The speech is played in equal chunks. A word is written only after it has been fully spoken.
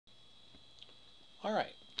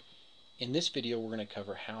Alright, in this video we're going to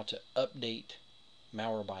cover how to update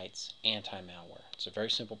Malwarebytes AntiMalware. It's a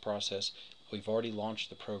very simple process. We've already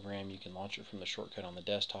launched the program. You can launch it from the shortcut on the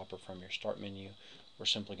desktop or from your start menu. We're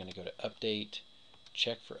simply going to go to Update,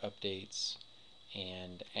 check for updates,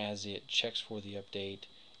 and as it checks for the update,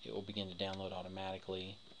 it will begin to download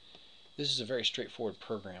automatically. This is a very straightforward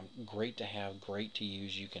program. Great to have, great to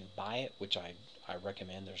use. You can buy it, which I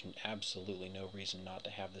recommend. There's absolutely no reason not to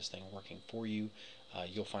have this thing working for you.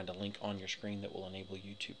 You'll find a link on your screen that will enable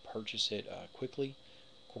you to purchase it quickly.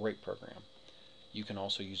 Great program. You can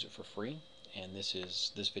also use it for free, and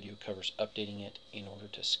this video covers updating it in order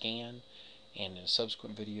to scan, and in a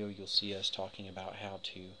subsequent video you'll see us talking about how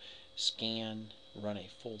to scan, run a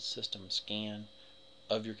full system scan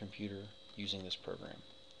of your computer using this program.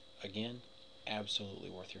 Again,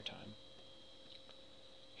 absolutely worth your time.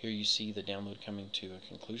 Here you see the download coming to a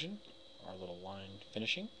conclusion, our little line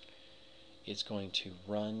finishing. It's going to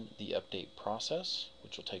run the update process,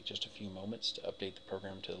 which will take just a few moments to update the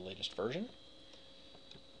program to the latest version.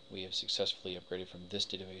 We have successfully upgraded from this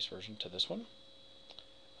database version to this one.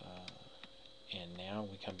 And now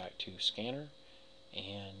we come back to Scanner,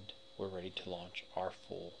 and we're ready to launch our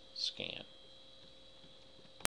full scan.